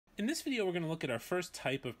in this video, we're going to look at our first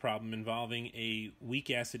type of problem involving a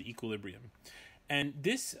weak acid equilibrium. And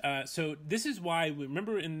this, this is why,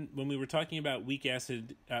 remember when we were talking about weak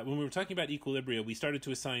acid, when we were talking about equilibria, we started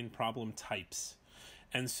to assign problem types.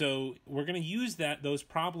 And so we're going to use those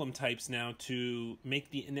problem types now to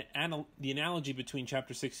make the analogy between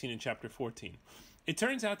Chapter 16 and Chapter 14. It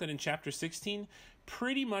turns out that in Chapter 16,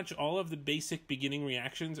 pretty much all of the basic beginning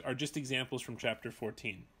reactions are just examples from Chapter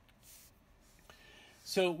 14.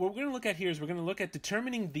 So what we're going to look at here is we're going to look at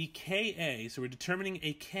determining the Ka. So we're determining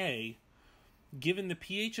a K given the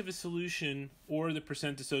pH of a solution or the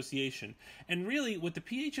percent dissociation. And really what the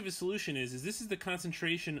pH of a solution is this is the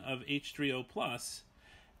concentration of H3O plus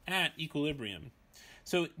at equilibrium.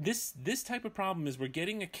 So this type of problem is we're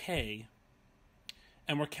getting a K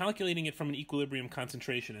and we're calculating it from an equilibrium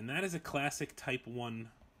concentration, and that is a classic type 1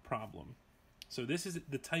 problem. So this is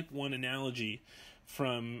the type 1 analogy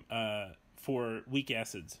for weak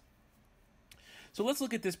acids. So let's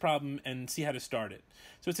look at this problem and see how to start it.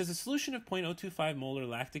 So it says a solution of 0.025 molar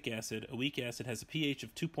lactic acid, a weak acid, has a pH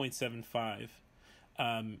of 2.75.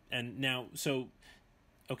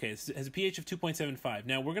 It has a pH of 2.75.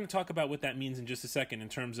 Now we're going to talk about what that means in just a second in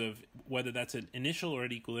terms of whether that's an initial or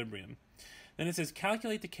at equilibrium. Then it says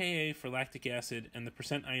calculate the Ka for lactic acid and the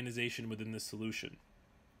percent ionization within this solution.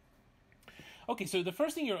 Okay, so the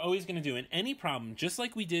first thing you're always going to do in any problem, just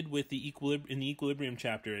like we did with the equilibrium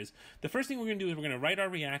chapter, is the first thing we're going to do is we're going to write our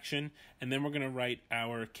reaction, and then we're going to write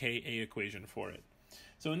our Ka equation for it.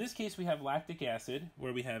 So in this case, we have lactic acid,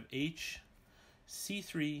 where we have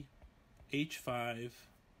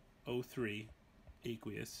HC3H5O3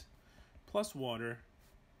 aqueous plus water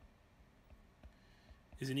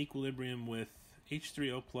is in equilibrium with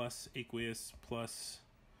H3O plus aqueous plus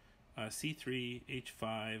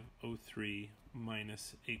C3H5O3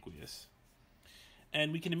 minus aqueous.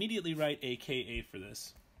 And we can immediately write a Ka for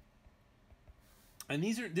this. And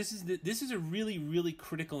this is a really, really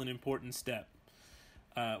critical and important step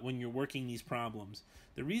when you're working these problems.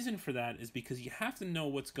 The reason for that is because you have to know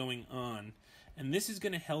what's going on, and this is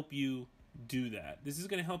going to help you do that. This is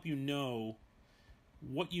going to help you know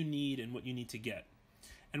what you need and what you need to get.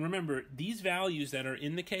 And remember, these values that are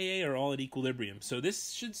in the Ka are all at equilibrium. So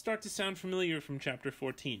this should start to sound familiar from Chapter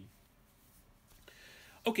 14.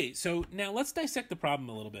 Okay, so now let's dissect the problem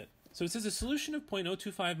a little bit. So it says a solution of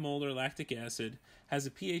 0.025 molar lactic acid has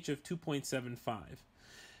a pH of 2.75.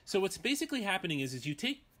 So what's basically happening is you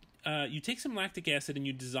take some lactic acid and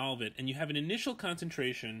you dissolve it, and you have an initial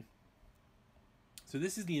concentration. So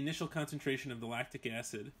this is the initial concentration of the lactic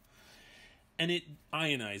acid. And it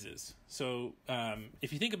ionizes. So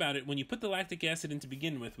if you think about it, when you put the lactic acid in to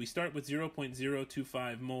begin with, we start with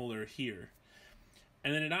 0.025 molar here.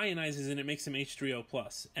 And then it ionizes and it makes some H3O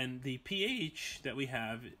plus. And the pH that we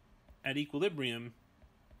have at equilibrium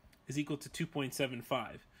is equal to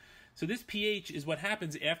 2.75. So this pH is what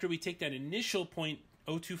happens after we take that initial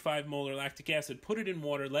 0.025 molar lactic acid, put it in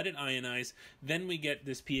water, let it ionize, then we get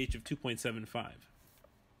this pH of 2.75.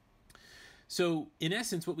 So, in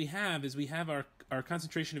essence, what we have is we have our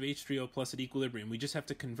concentration of H3O plus at equilibrium. We just have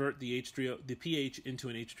to convert the pH into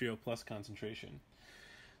an H3O plus concentration.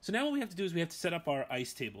 So now what we have to do is we have to set up our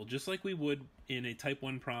ice table, just like we would in a type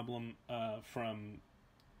 1 problem from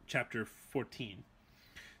Chapter 14.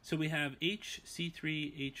 So we have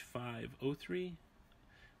HC3H5O3,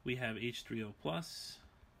 we have H3O plus,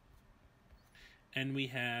 and we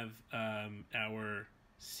have our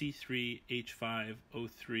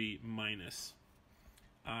C3H5O3 minus,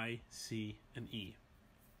 I, C, and E.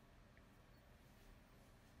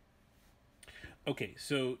 Okay,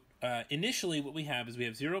 so initially what we have is we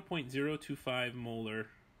have 0.025 molar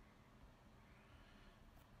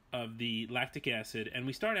of the lactic acid, and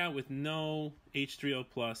we start out with no H3O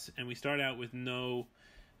plus, and we start out with no,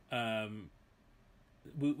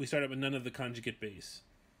 we start out with none of the conjugate base.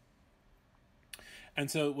 And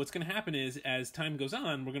so what's going to happen is, as time goes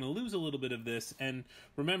on, we're going to lose a little bit of this. And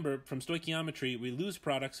remember, from stoichiometry, we lose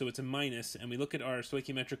product, so it's a minus. And we look at our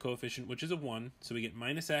stoichiometric coefficient, which is a 1. So we get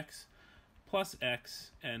minus x,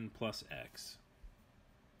 and plus x.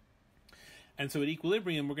 And so at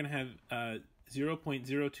equilibrium, we're going to have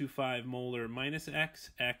 0.025 molar minus x,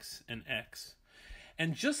 and x.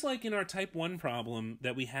 And just like in our type 1 problem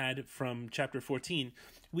that we had from Chapter 14,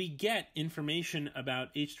 we get information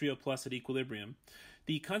about H3O plus at equilibrium.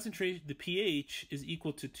 The concentration, the pH is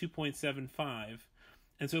equal to 2.75.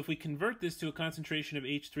 And so if we convert this to a concentration of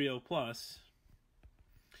H3O plus,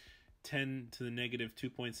 10 to the negative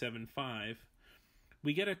 2.75,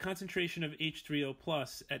 we get a concentration of H3O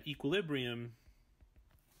plus at equilibrium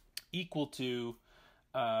equal to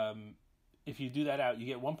if you do that out, you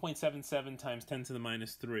get 1.77 times 10 to the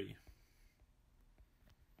minus 3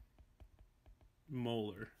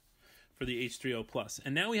 molar for the H3O plus.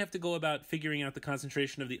 And now we have to go about figuring out the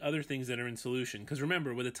concentration of the other things that are in solution. Because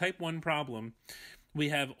remember, with a type 1 problem, we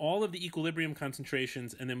have all of the equilibrium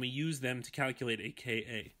concentrations, and then we use them to calculate a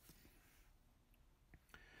Ka.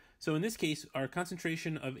 So in this case, our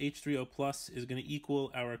concentration of H3O plus is going to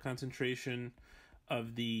equal our concentration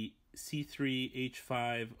of the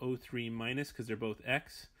C3H5O3 minus, because they're both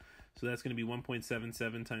X. So that's going to be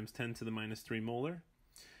 1.77 times 10 to the minus 3 molar.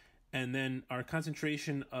 And then our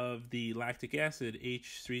concentration of the lactic acid,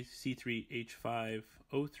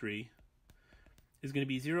 C3H5O3, is going to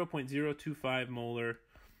be 0.025 molar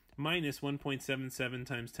minus 1.77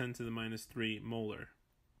 times 10 to the minus 3 molar.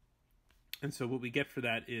 And so what we get for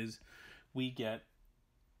that is we get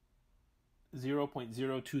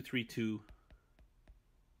 0.0232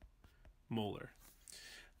 molar.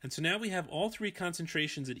 And so now we have all three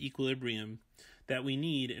concentrations at equilibrium that we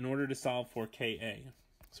need in order to solve for Ka.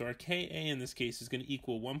 So our Ka in this case is going to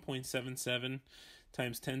equal 1.77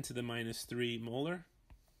 times 10 to the minus 3 molar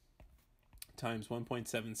times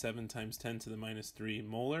 1.77 times 10 to the minus 3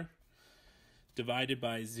 molar divided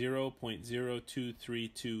by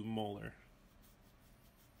 0.0232 molar.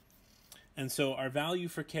 And so our value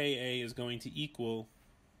for Ka is going to equal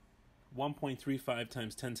 1.35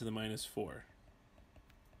 times 10 to the minus 4.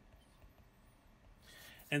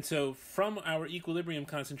 And so from our equilibrium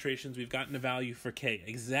concentrations, we've gotten a value for K,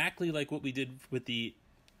 exactly like what we did with the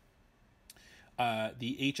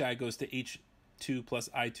HI goes to H2 plus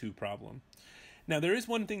I2 problem. Now, there is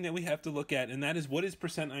one thing that we have to look at, and that is what is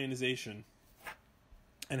percent ionization?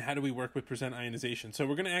 And how do we work with percent ionization? So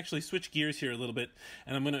we're going to actually switch gears here a little bit,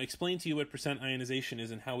 and I'm going to explain to you what percent ionization is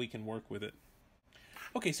and how we can work with it.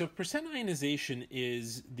 Okay, so percent ionization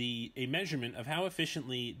is a measurement of how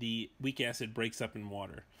efficiently the weak acid breaks up in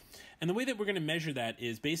water. And the way that we're going to measure that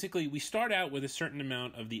is basically we start out with a certain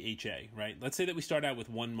amount of the HA, right? Let's say that we start out with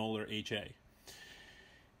 1 molar HA.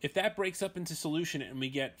 If that breaks up into solution and we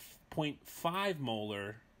get 0.5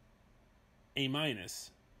 molar A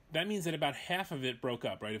minus, that means that about half of it broke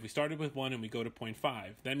up, right? If we started with 1 and we go to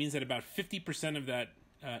 0.5, that means that about 50% of that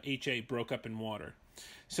HA broke up in water.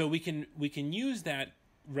 So we can use that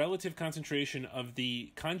relative concentration of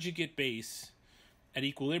the conjugate base at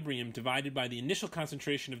equilibrium divided by the initial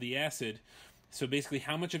concentration of the acid. So basically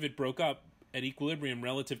how much of it broke up at equilibrium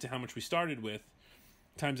relative to how much we started with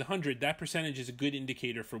times 100. That percentage is a good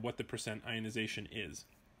indicator for what the percent ionization is.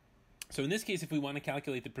 So in this case, if we want to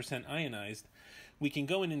calculate the percent ionized, we can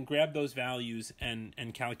go in and grab those values and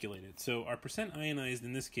calculate it. So our percent ionized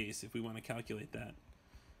in this case, if we want to calculate that,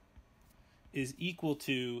 is equal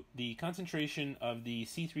to the concentration of the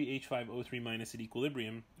C3H5O3 minus at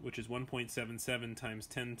equilibrium, which is 1.77 times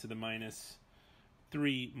 10 to the minus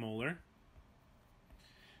 3 molar,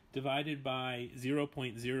 divided by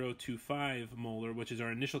 0.025 molar, which is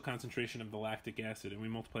our initial concentration of the lactic acid, and we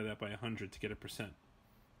multiply that by 100 to get a percent.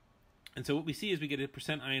 And so what we see is we get a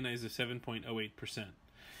percent ionized of 7.08%.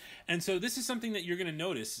 And so this is something that you're going to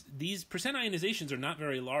notice. These percent ionizations are not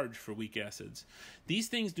very large for weak acids. These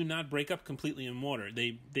things do not break up completely in water.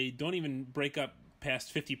 They don't even break up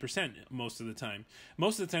past 50% most of the time.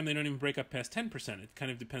 Most of the time they don't even break up past 10%. It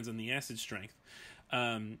kind of depends on the acid strength.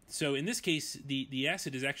 So in this case, the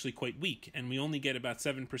acid is actually quite weak, and we only get about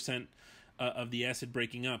 7% of the acid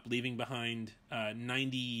breaking up, leaving behind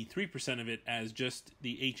 93% of it as just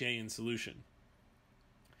the HA in solution.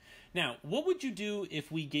 Now, what would you do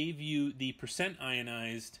if we gave you the percent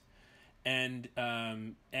ionized and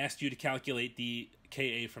asked you to calculate the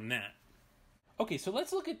Ka from that? Okay, so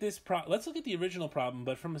let's look at this. Let's look at the original problem,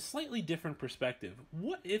 but from a slightly different perspective.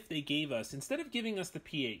 What if they gave us, instead of giving us the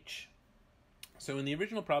pH? So in the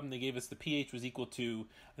original problem, they gave us the pH was equal to,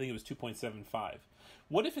 I think it was 2.75.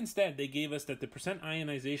 What if instead they gave us that the percent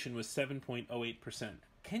ionization was 7.08%?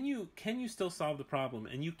 Can you still solve the problem?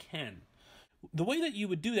 And you can. The way that you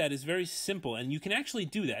would do that is very simple, and you can actually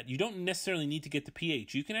do that. You don't necessarily need to get the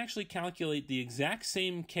pH. You can actually calculate the exact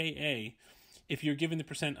same Ka if you're given the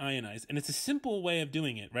percent ionized, and it's a simple way of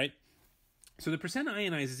doing it, right? So the percent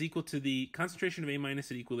ionized is equal to the concentration of A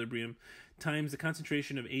minus at equilibrium times the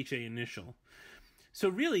concentration of HA initial. So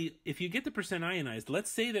really, if you get the percent ionized,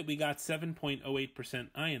 let's say that we got 7.08%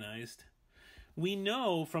 ionized, we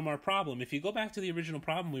know from our problem, if you go back to the original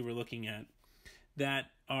problem we were looking at,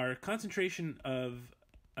 that our concentration of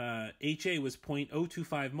HA was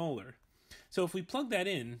 0.025 molar. So if we plug that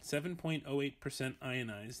in, 7.08%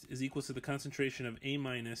 ionized is equal to the concentration of A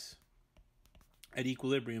minus at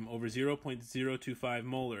equilibrium over 0.025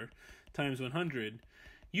 molar times 100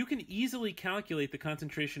 you can easily calculate the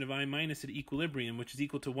concentration of I- at equilibrium, which is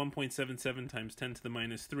equal to 1.77 times 10 to the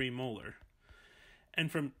minus 3 molar. And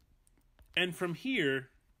from here,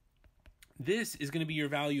 this is going to be your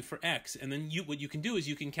value for X. And then what you can do is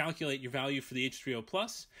you can calculate your value for the H3O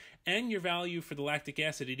plus and your value for the lactic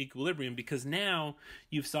acid at equilibrium, because now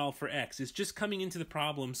you've solved for X. It's just coming into the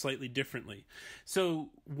problem slightly differently. So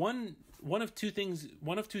one of two things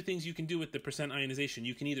you can do with the percent ionization.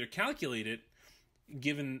 You can either calculate it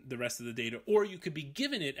given the rest of the data, or you could be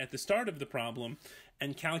given it at the start of the problem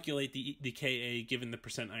and calculate the Ka given the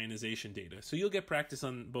percent ionization data. So you'll get practice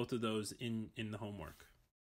on both of those in the homework.